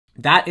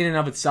That in and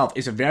of itself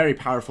is a very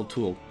powerful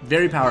tool,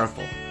 very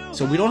powerful.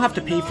 So we don't have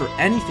to pay for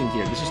anything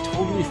here. This is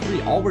totally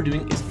free. All we're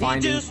doing is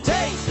finding a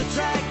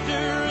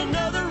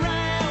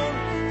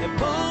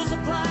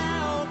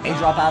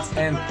drop ads,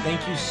 and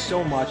thank you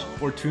so much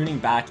for tuning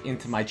back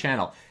into my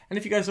channel. And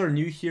if you guys are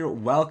new here,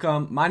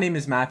 welcome. My name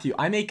is Matthew.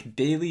 I make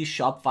daily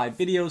Shopify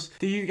videos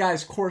to give you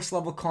guys course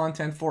level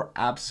content for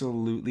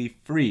absolutely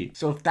free.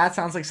 So if that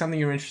sounds like something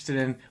you're interested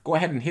in, go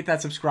ahead and hit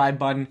that subscribe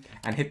button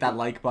and hit that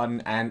like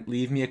button and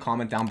leave me a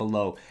comment down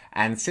below.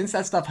 And since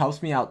that stuff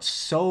helps me out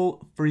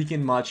so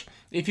freaking much,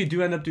 if you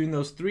do end up doing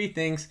those 3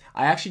 things,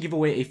 I actually give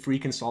away a free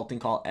consulting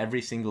call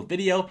every single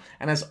video.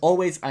 And as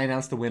always, I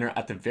announce the winner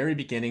at the very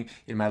beginning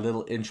in my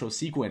little intro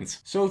sequence.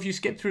 So if you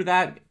skip through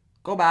that,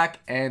 go back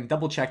and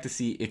double check to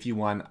see if you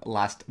won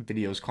last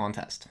video's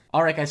contest.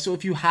 Alright guys, so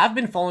if you have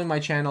been following my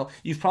channel,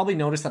 you've probably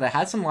noticed that I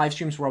had some live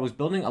streams where I was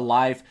building a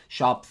live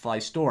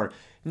Shopify store.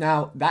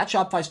 Now, that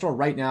Shopify store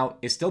right now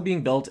is still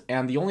being built,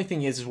 and the only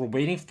thing is we're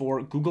waiting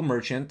for Google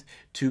Merchant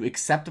to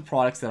accept the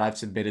products that I've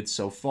submitted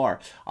so far.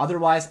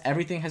 Otherwise,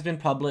 everything has been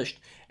published,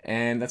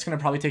 and that's going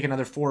to probably take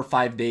another 4 or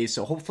 5 days,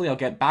 so hopefully I'll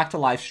get back to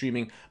live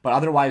streaming. But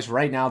otherwise,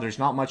 right now, there's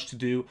not much to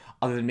do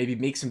other than maybe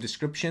make some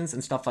descriptions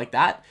and stuff like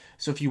that.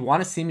 So if you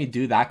want to see me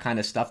do that kind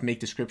of stuff,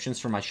 make descriptions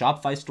for my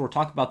Shopify store,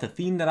 talk about the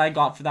theme that I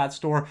got for that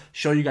store,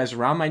 show you guys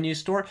around my new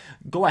store,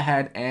 go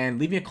ahead and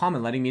leave me a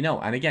comment letting me know.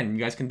 And again, you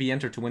guys can be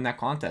entered to win that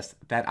contest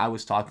that I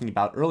was talking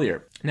about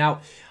earlier. Now,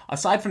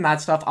 aside from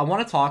that stuff, I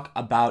want to talk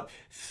about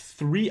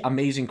 3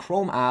 amazing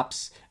Chrome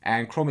apps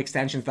and Chrome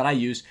extensions that I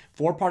use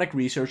for product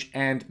research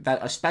and that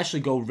especially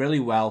go really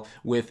well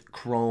with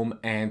Chrome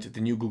and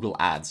the new Google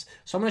Ads.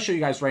 So I'm going to show you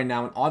guys right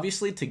now, and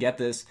obviously to get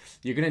this,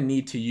 you're going to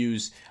need to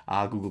use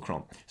Google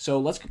Chrome. So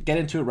let's get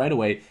into it right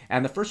away.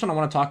 And the first one I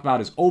want to talk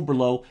about is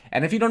Oberlo.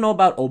 And if you don't know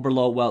about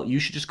Oberlo, well, you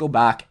should just go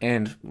back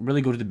and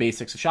really go to the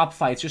basics of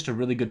Shopify. It's just a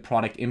really good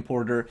product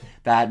importer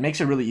that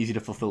makes it really easy to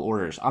fulfill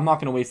orders. I'm not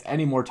going to waste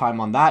any more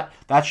time on that.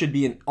 That should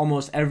be in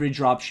almost every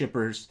drop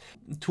shipper's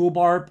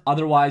toolbar.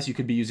 Otherwise, you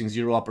could be using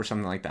ZeroUp or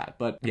something like that.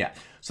 But yeah,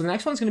 so the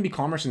next one's going to be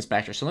Commerce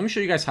Inspector. So let me show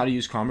you guys how to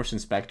use Commerce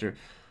Inspector.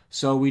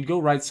 So we'd go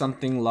write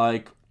something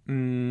like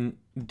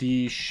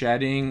the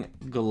shedding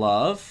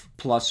glove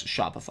plus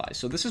Shopify.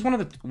 So this is one of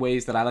the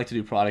ways that I like to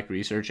do product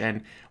research.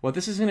 And what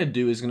this is going to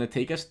do is going to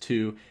take us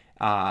to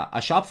a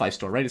Shopify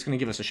store, right? It's going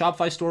to give us a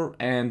Shopify store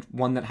and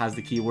one that has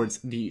the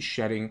keywords the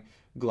shedding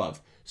glove.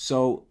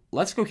 So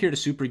let's go here to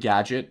Super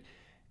Gadget.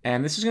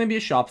 And this is going to be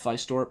a Shopify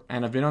store,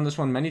 and I've been on this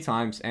one many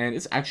times, and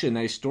it's actually a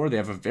nice store. They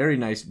have a very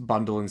nice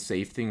bundle and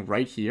save thing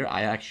right here.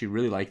 I actually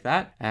really like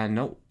that. And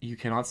no, you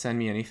cannot send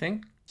me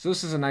anything. So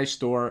this is a nice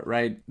store,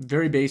 right?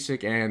 Very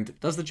basic and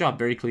does the job,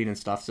 very clean and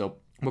stuff. So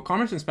what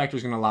Commerce Inspector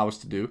is going to allow us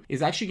to do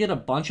is actually get a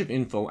bunch of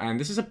info, and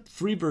this is a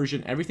free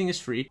version, everything is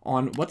free,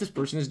 on what this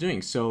person is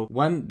doing. So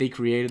when they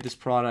created this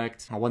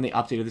product, when they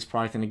updated this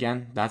product, and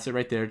again, that's it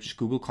right there. Just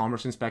Google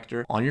Commerce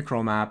Inspector on your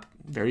Chrome app.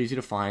 Very easy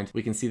to find.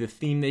 We can see the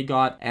theme they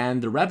got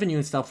and the revenue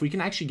and stuff. We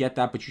can actually get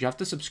that, but you have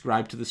to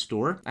subscribe to the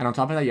store, and on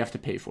top of that, you have to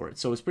pay for it.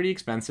 So it's pretty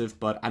expensive,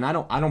 but I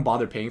don't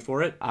bother paying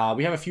for it.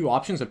 We have a few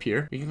options up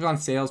here. We can click on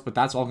sales, but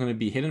that's all going to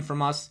be hidden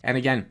from us. And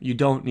again, you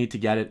don't need to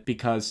get it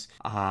because,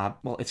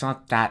 well, it's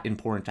not that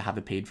important to have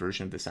the paid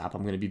version of this app.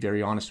 I'm going to be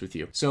very honest with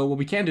you. So what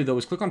we can do though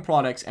is click on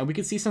products, and we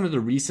can see some of the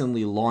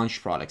recently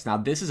launched products. Now,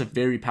 this is a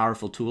very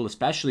powerful tool,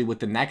 especially with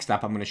the next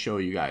app I'm going to show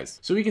you guys.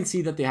 So we can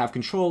see that they have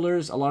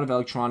controllers, a lot of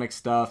electronic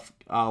stuff,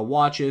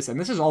 watches, and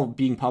this is all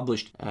being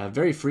published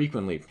very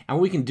frequently. And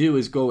what we can do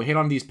is go hit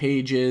on these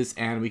pages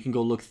and we can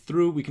go look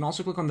through. We can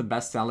also click on the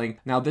best selling.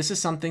 Now, this is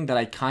something that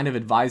I kind of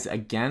advise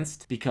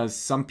against because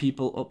some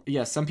people,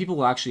 some people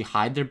will actually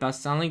hide their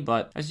best selling,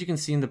 but as you can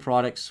see in the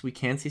products, we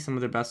can see some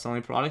of their best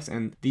selling products,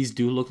 and these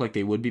do look like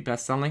they would be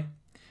best selling.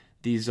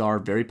 These are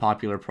very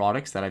popular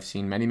products that I've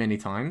seen many, many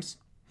times,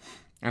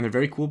 and they're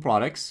very cool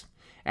products,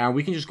 and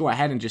we can just go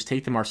ahead and just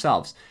take them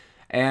ourselves.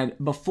 And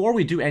before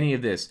we do any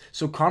of this,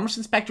 so Commerce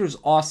Inspector is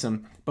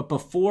awesome, but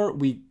before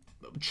we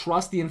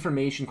trust the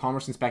information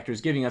Commerce Inspector is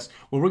giving us,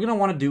 what we're going to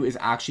want to do is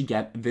actually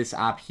get this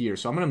app here.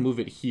 So I'm going to move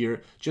it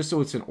here just so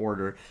it's in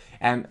order.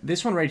 And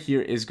this one right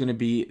here is going to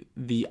be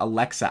the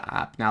Alexa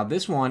app. Now,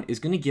 this one is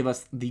going to give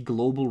us the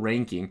global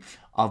ranking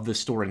of the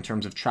store in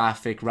terms of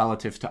traffic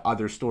relative to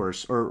other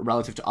stores or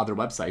relative to other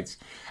websites.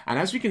 And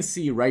as we can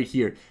see right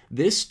here,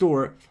 this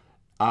store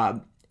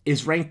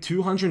is ranked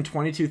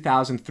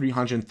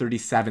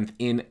 222,337th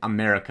in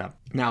America.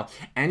 Now,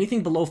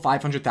 anything below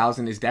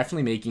 500,000 is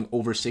definitely making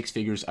over 6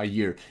 figures a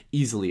year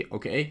easily,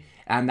 okay?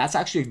 And that's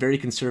actually a very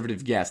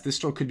conservative guess. This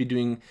store could be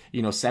doing,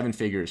 7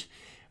 figures,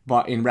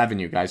 but in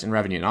revenue, guys, in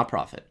revenue, not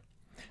profit.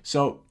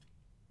 So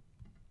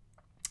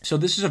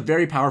this is a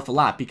very powerful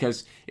app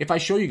because if I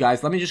show you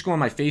guys, let me just go on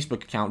my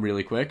Facebook account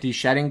really quick. These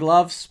shedding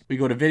gloves, we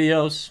go to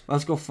videos.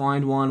 Let's go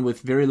find one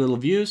with very little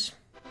views.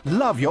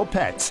 Love your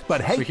pets,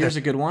 but hate So here's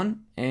a good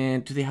one.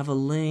 And do they have a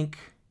link?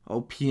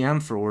 Oh,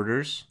 PM for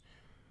orders.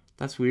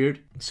 That's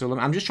weird. So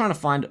I'm just trying to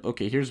find,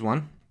 okay, here's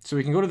one. So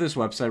we can go to this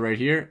website right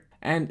here.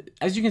 And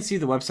as you can see,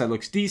 the website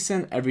looks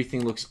decent.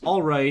 Everything looks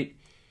all right.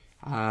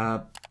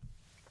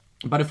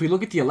 But if we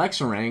look at the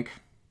Alexa rank,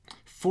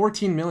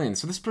 14 million.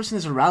 So this person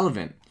is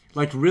irrelevant,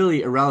 like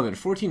really irrelevant.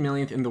 14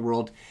 millionth in the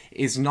world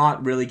is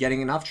not really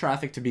getting enough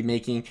traffic to be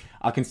making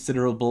a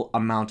considerable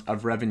amount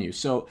of revenue.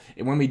 So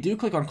when we do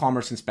click on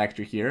Commerce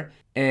Inspector here,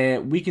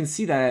 we can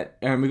see that,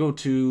 and we go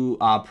to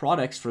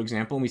products, for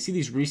example, and we see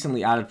these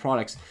recently added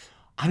products.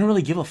 I don't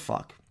really give a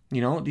fuck.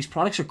 You know, these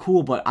products are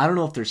cool, but I don't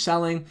know if they're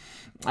selling.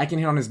 I can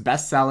hit on his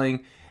best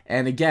selling.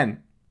 And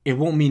again, it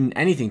won't mean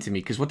anything to me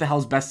because what the hell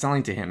is best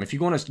selling to him? If you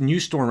go on a new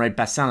store and write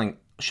best selling,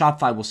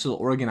 Shopify will still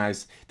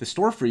organize the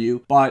store for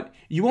you, but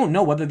you won't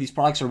know whether these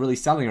products are really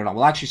selling or not.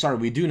 Well, actually, sorry,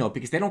 we do know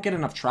because they don't get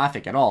enough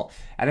traffic at all.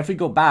 And if we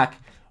go back,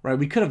 right,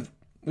 we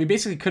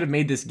basically could have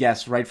made this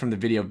guess right from the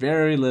video.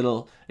 Very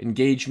little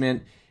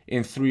engagement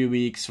in 3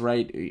 weeks,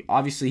 right?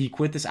 Obviously, he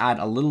quit this ad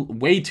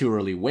way too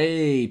early.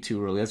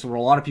 That's what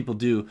a lot of people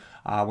do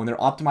when they're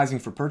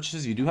optimizing for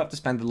purchases. You do have to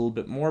spend a little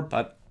bit more,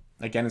 but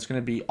again, it's going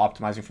to be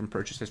optimizing from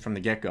purchases from the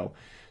get-go.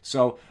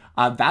 So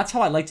that's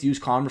how I like to use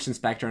Commerce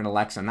Inspector and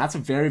Alexa. And that's a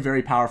very,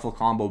 very powerful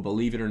combo,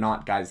 believe it or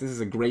not, guys. This is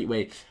a great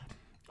way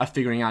of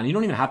figuring out. And you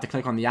don't even have to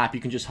click on the app.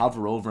 You can just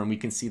hover over and we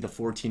can see the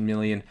 14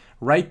 million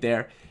right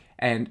there.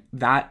 And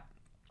that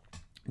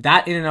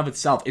in and of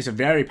itself is a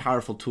very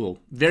powerful tool.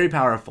 Very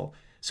powerful.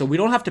 So we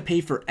don't have to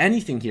pay for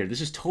anything here.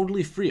 This is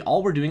totally free.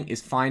 All we're doing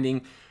is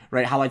finding,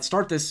 right, how I'd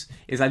start this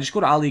is I just go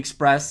to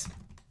AliExpress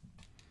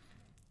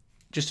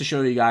just to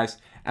show you guys.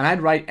 And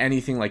I'd write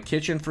anything like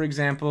kitchen, for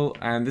example,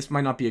 and this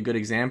might not be a good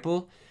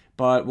example,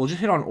 but we'll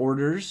just hit on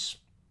orders.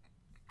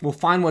 We'll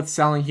find what's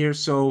selling here.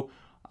 So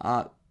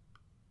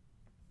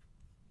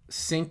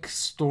sink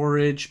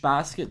storage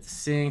basket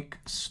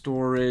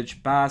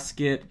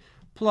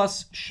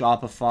plus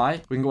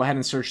Shopify. We can go ahead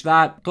and search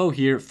that. Go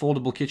here,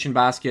 foldable kitchen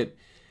basket.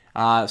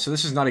 So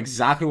this is not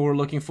exactly what we're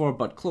looking for,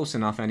 but close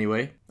enough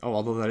anyway. Oh,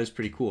 although that is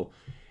pretty cool.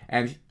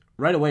 And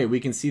right away,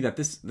 we can see that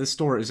this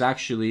store is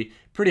actually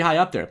pretty high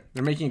up there.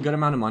 They're making a good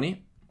amount of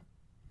money.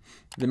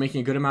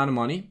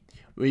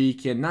 We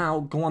can now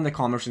go on the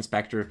Commerce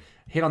Inspector,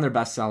 hit on their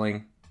best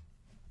selling,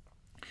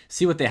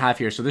 see what they have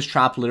here. So this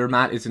trap litter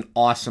mat is an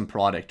awesome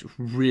product.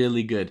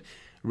 Really good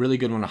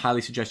one. I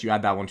highly suggest you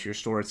add that one to your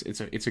store.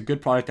 It's a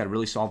good product that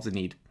really solves the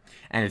need.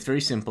 And it's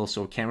very simple,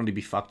 so it can't really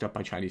be fucked up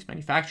by Chinese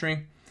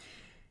manufacturing.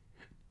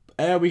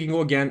 We can go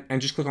again and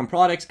just click on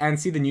products and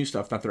see the new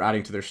stuff that they're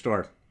adding to their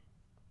store.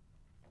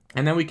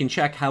 And then we can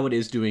check how it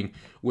is doing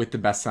with the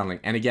best selling.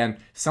 And again,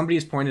 somebody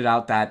has pointed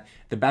out that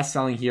the best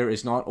selling here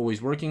is not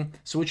always working.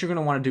 So what you're going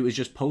to want to do is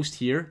just post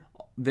here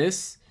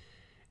this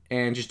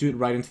and just do it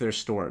right into their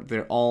store.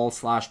 They're all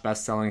 /best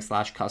selling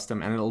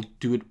 /custom, and it'll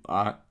do it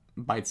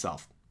by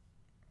itself.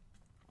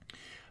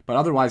 But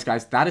otherwise,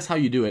 guys, that is how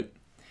you do it.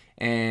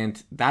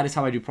 And that is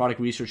how I do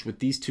product research with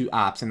these two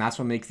apps. And that's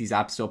what makes these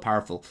apps so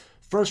powerful.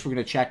 First, we're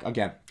going to check,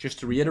 again, just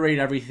to reiterate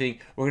everything,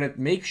 we're going to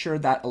make sure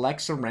that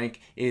Alexa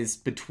rank is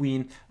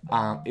between,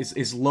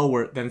 is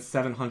lower than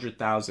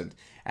 700,000.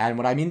 And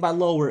what I mean by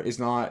lower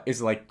is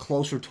like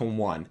closer to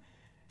 1.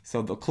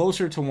 So the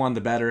closer to 1,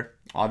 the better,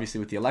 obviously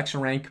with the Alexa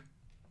rank.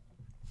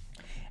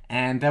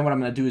 And then what I'm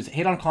going to do is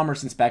hit on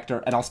Commerce Inspector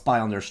and I'll spy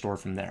on their store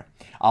from there.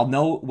 I'll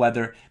know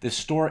whether this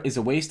store is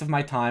a waste of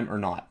my time or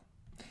not.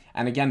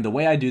 And again, the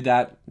way I do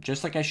that,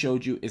 just like I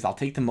showed you, is I'll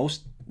take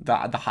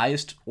the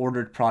highest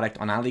ordered product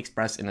on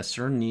AliExpress in a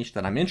certain niche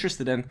that I'm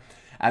interested in.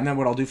 And then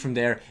what I'll do from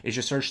there is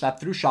just search that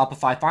through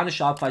Shopify, find a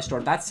Shopify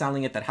store that's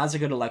selling it, that has a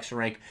good Alexa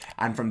rank,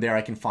 and from there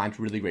I can find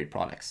really great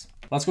products.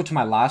 Let's go to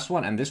my last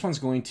one, and this one's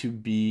going to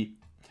be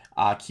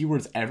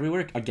Keywords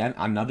Everywhere. Again,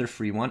 another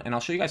free one, and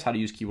I'll show you guys how to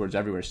use Keywords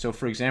Everywhere. So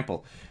for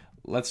example,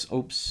 let's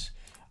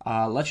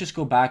just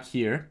go back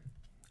here.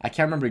 I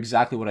can't remember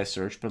exactly what I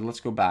searched, but let's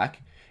go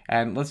back.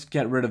 And let's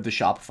get rid of the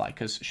Shopify,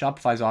 because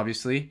Shopify is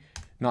obviously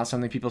not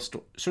something people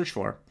search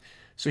for.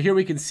 So here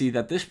we can see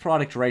that this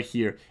product right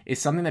here is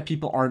something that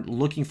people aren't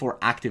looking for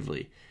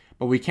actively.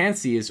 But we can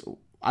see is,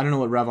 I don't know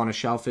what Rev on a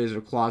shelf is,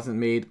 or closet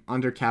made,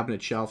 under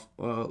cabinet shelf.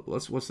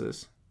 What's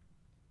this?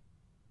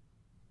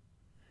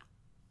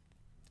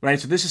 Right,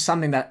 so this is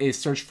something that is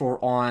searched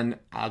for on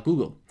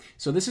Google.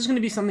 So this is going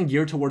to be something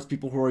geared towards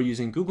people who are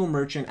using Google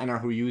Merchant and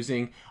who are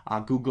using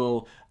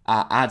Google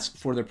ads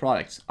for their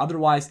products.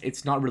 Otherwise,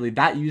 it's not really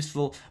that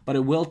useful, but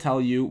it will tell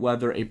you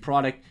whether a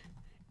product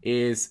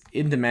is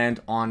in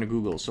demand on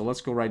Google. So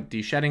let's go right,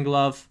 the shedding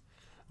glove,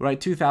 right,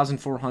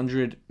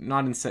 2,400,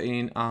 not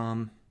insane.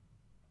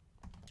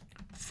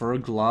 Fur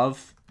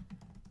glove,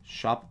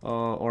 shop,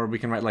 or we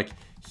can write like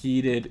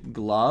heated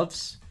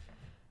gloves.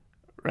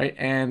 Right,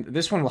 and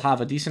this one will have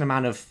a decent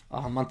amount of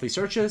monthly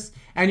searches,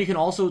 and you can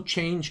also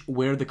change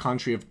where the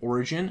country of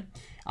origin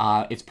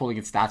it's pulling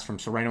its stats from.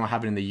 So right now I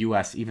have it in the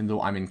US, even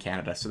though I'm in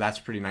Canada, so that's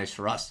pretty nice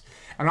for us.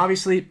 And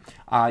obviously,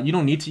 you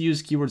don't need to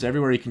use Keywords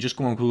Everywhere. You can just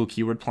go on Google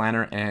Keyword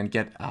Planner and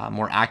get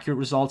more accurate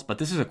results, but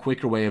this is a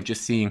quicker way of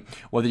just seeing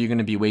whether you're going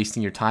to be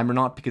wasting your time or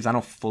not, because I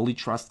don't fully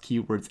trust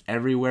Keywords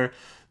Everywhere,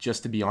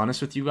 just to be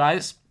honest with you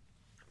guys.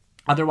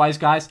 Otherwise,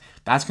 guys,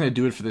 that's going to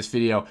do it for this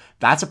video.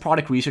 That's a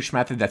product research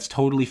method that's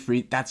totally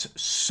free. That's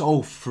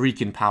so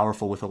freaking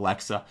powerful with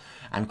Alexa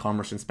and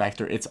Commerce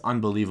Inspector. It's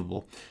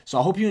unbelievable. So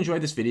I hope you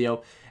enjoyed this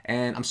video.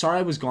 And I'm sorry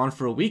I was gone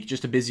for a week,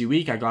 just a busy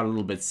week. I got a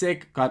little bit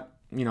sick, got,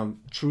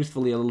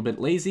 truthfully a little bit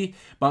lazy.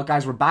 But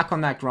guys, we're back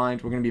on that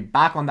grind. We're going to be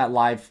back on that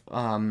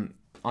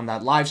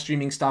live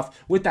streaming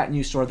stuff with that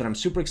new store that I'm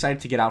super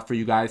excited to get out for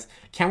you guys.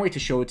 Can't wait to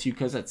show it to you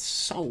because it's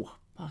so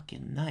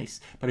fucking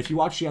nice. But if you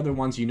watch the other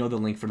ones, you know the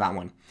link for that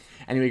one.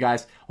 Anyway,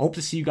 guys, I hope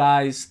to see you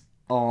guys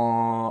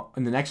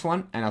in the next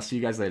one, and I'll see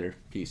you guys later.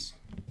 Peace.